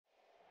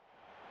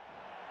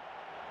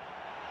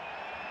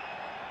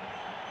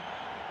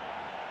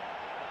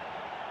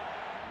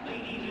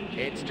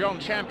It's John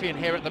Champion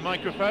here at the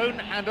microphone,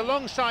 and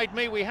alongside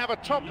me we have a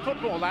top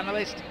football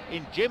analyst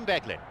in Jim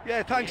Beglin.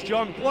 Yeah, thanks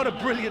John. What a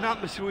brilliant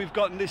atmosphere we've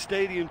got in this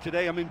stadium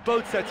today. I mean,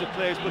 both sets of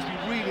players must be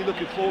really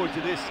looking forward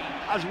to this,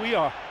 as we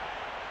are.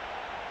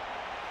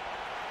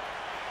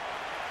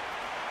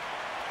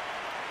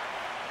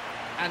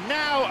 And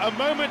now a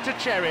moment to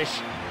cherish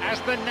as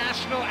the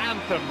national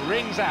anthem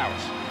rings out.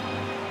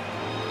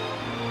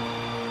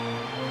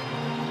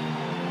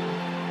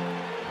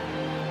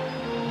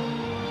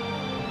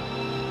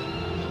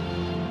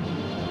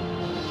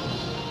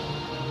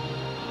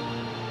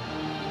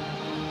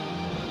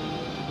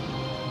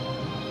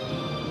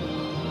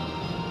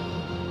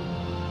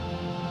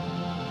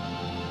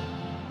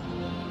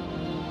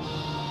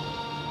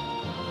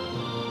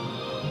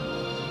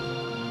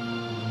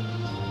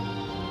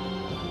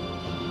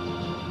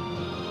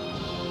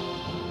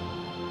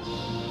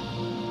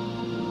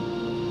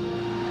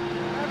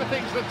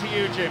 Things look to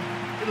you, Jim.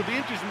 It'll be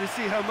interesting to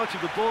see how much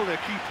of the ball their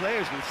key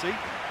players will see.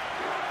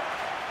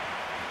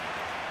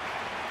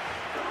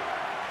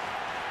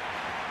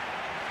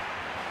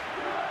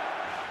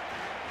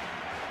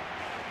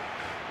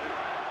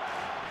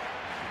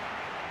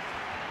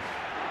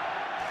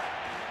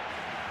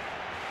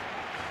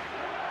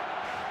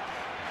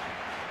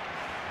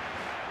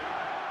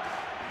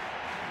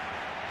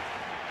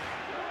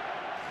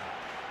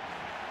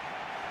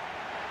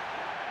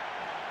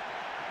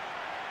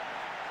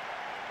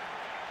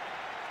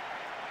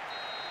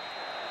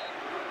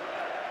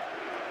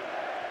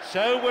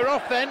 So we're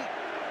off then.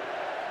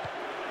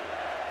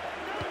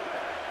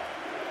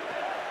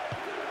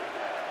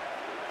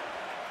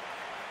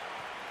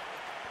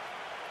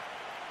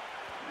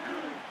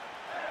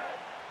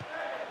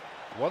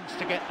 Wants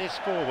to get this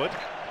forward.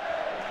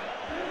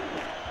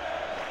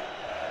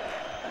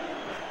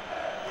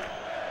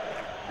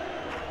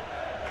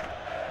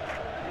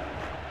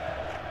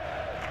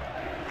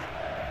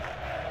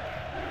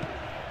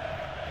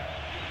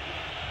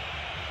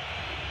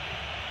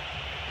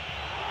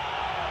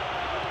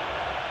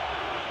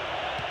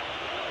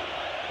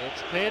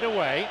 It's cleared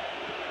away.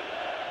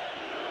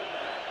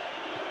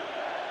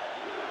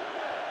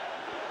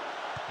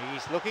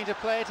 He's looking to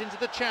play it into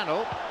the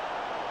channel.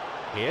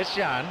 Here's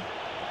Jan.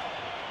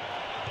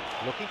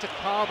 Looking to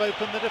carve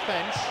open the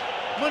defence.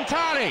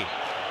 Montari!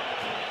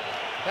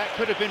 That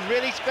could have been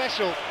really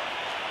special.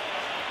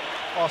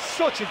 Oh,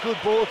 such a good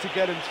ball to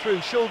get him through.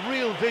 Showed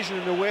real vision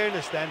and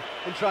awareness then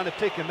in trying to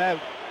pick him out.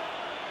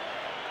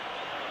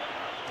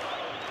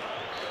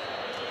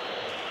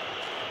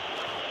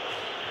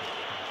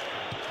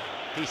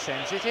 He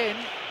sends it in.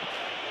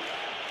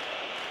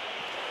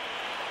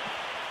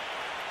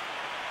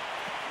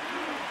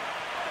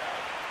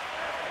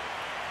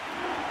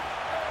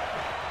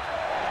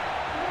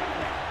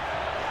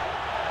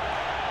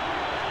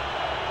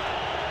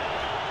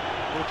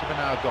 Quarter of an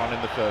hour gone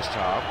in the first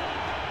half.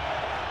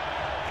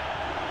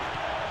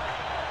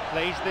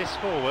 Plays this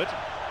forward.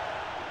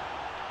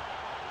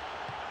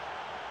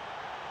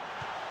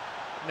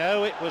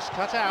 No, it was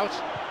cut out.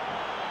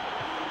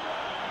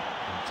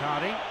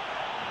 Montari.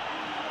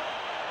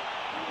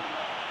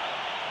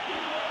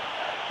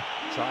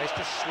 Tries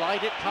to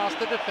slide it past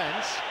the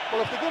defence.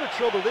 Well, if they're going to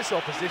trouble this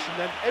opposition,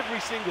 then every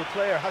single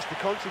player has to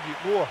contribute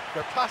more.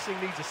 Their passing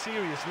needs a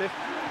serious lift.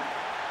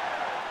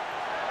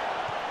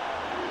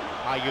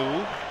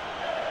 Ayew.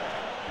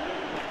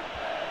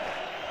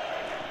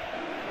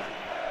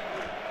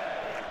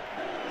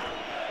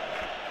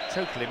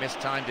 Totally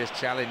mistimed his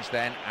challenge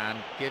then and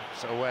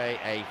gives away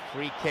a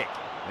free kick.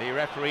 The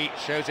referee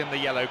shows him the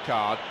yellow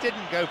card.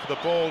 Didn't go for the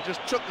ball,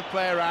 just took the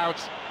player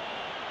out.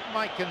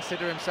 Might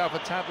consider himself a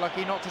tad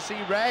lucky not to see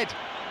red.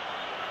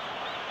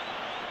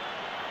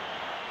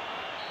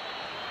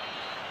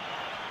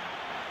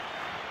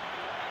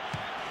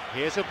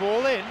 Here's a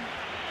ball in.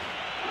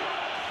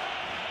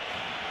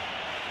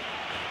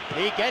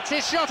 He gets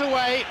his shot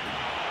away.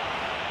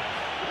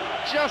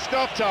 Just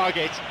off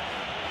target.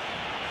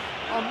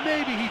 Or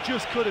maybe he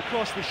just cut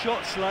across the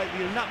shot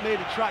slightly and that made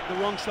it track the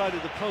wrong side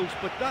of the post,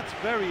 but that's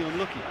very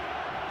unlucky.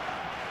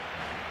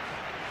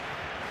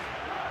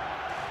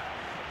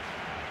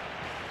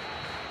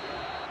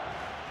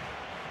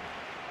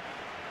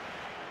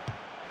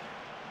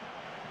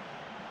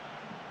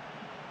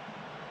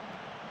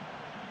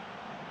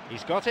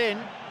 He's got in.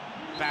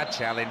 Bad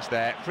challenge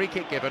there. Free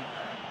kick given.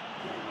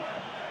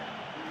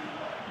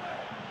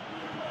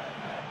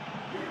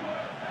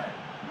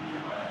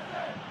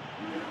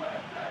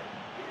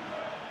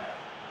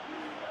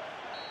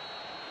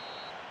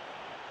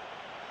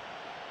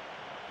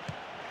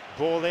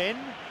 Ball in.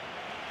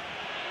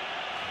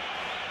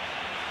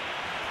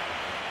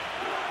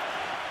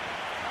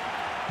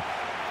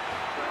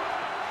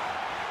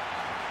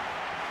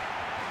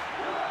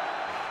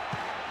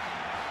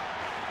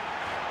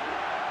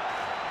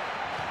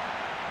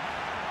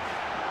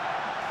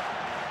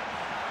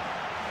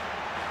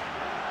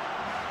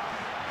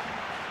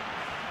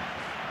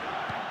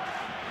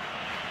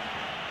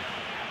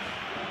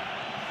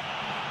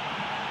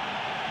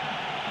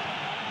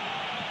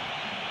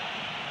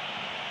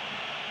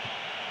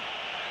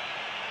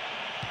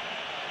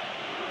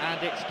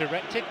 And it's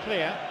directed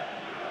clear.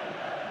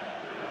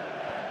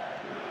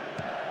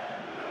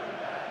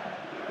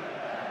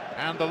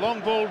 And the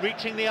long ball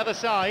reaching the other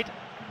side.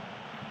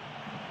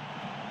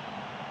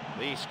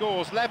 The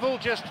score's level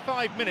just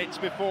 5 minutes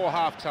before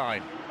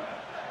half-time.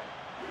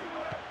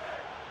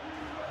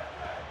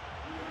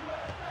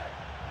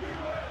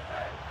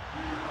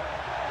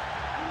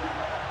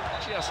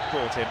 Just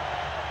caught him.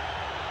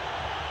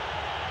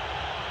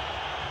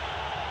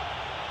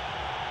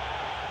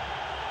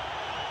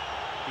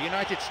 The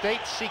United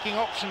States seeking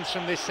options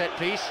from this set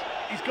piece.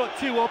 He's got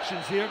two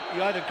options here.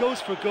 He either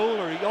goes for goal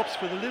or he opts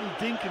for the little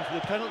dink into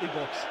the penalty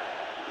box.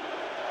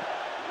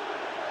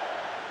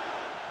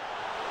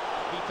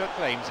 Keeper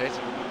claims it.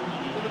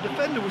 Well, the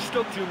defender was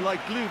stuck to him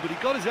like glue, but he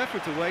got his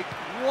effort away.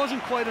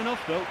 Wasn't quite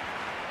enough, though.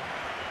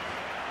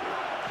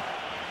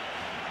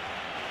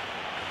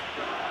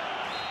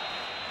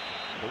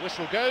 The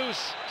whistle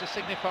goes to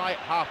signify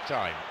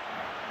half-time.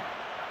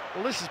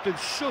 Well, this has been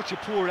such a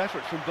poor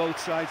effort from both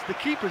sides. The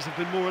keepers have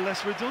been more or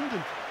less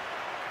redundant.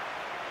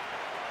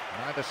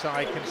 Neither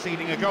side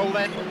conceding a goal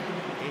then.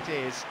 It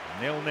is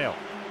 0-0.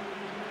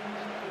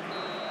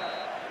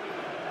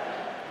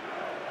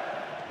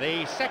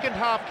 The second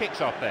half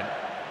kicks off then.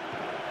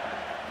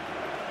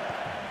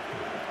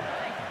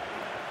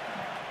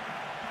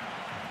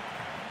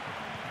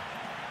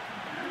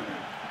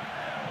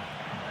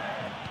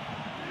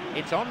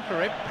 It's on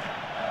for him.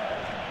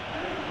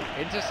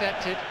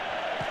 Intercepted.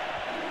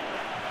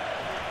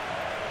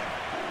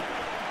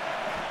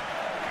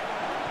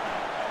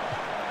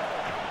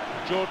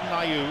 Jordan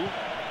Ayew.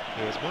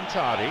 Here's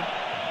Muntari.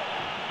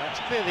 That's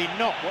clearly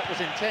not what was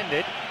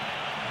intended.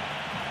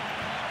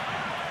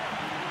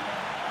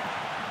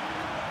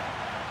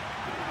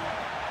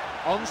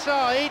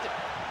 Onside.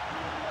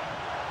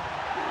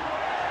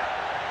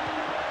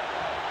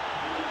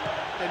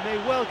 They may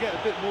well get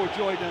a bit more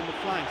joy down the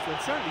flanks. They'll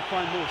certainly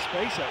find more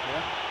space out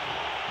there.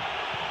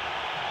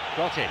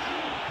 Got it.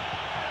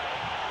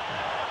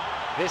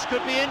 This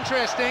could be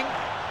interesting.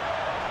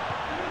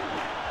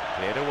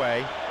 Cleared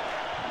away.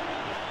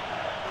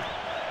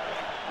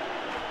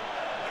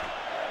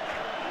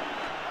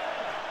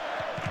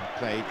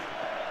 Played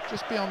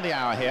just beyond the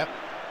hour here.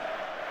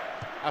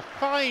 A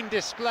fine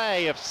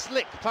display of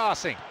slick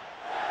passing.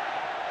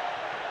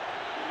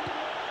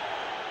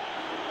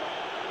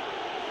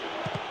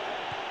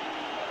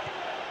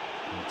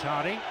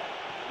 Muntari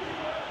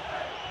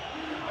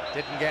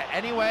didn't get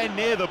anywhere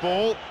near the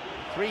ball.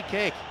 Free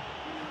kick.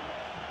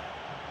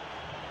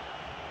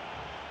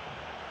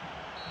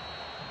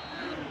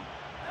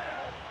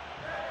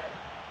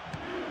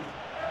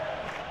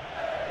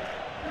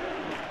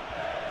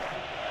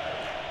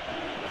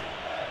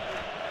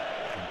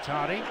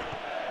 Muntari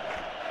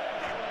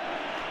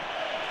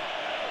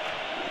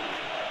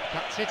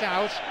cuts it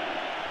out.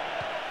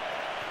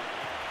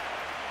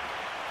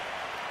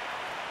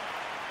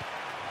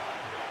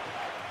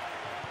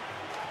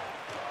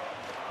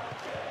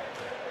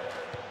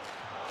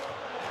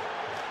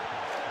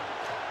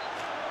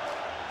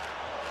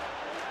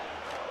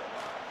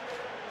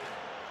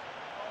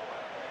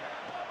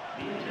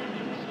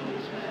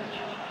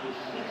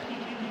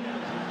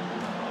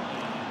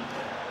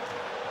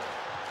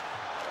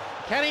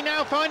 Can he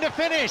now find a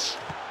finish?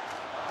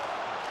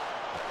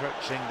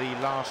 Approaching the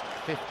last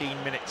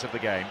 15 minutes of the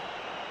game.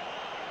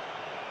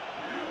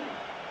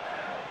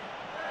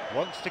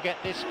 Wants to get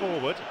this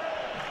forward.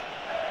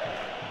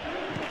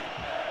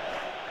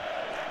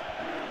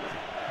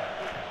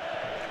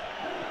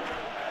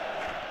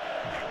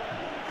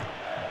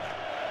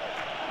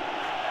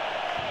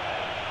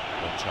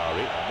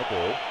 Muntari on the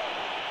ball.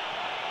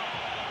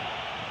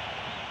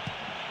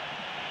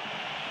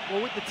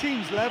 Well, with the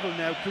team's level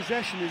now,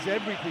 possession is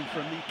everything for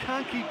them. You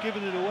can't keep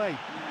giving it away.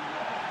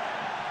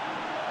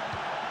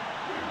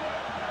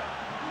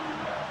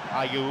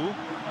 Ayew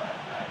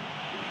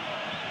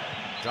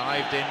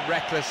dived in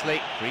recklessly.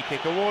 Free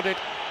kick awarded.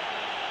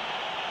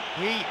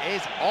 He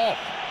is off.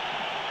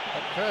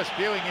 At first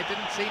viewing, it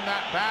didn't seem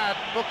that bad.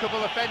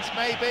 Bookable offence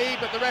maybe,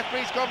 but the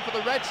referee's gone for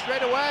the red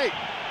straight away.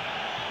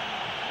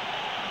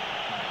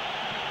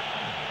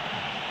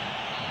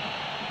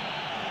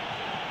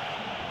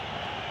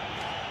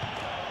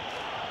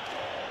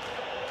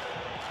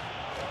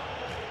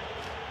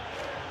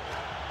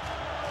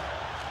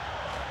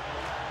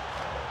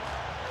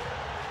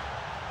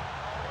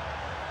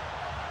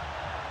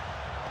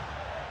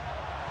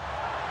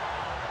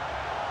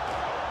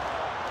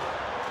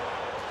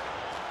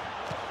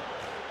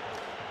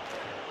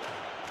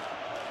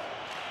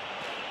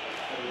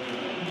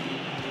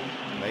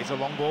 Plays a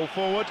long ball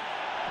forward.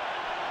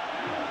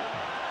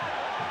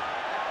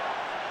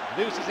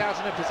 Loses out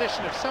in a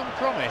position of some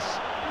promise.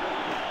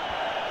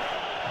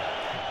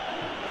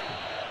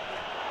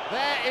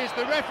 There is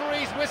the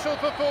referee's whistle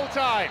for full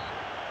time.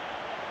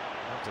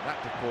 After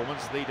that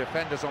performance, the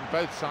defenders on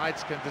both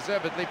sides can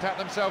deservedly pat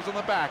themselves on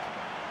the back.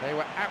 They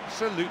were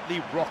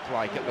absolutely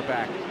rock-like at the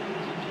back.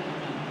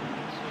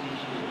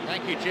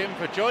 Thank you, Jim,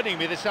 for joining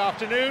me this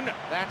afternoon.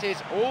 That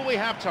is all we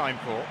have time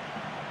for.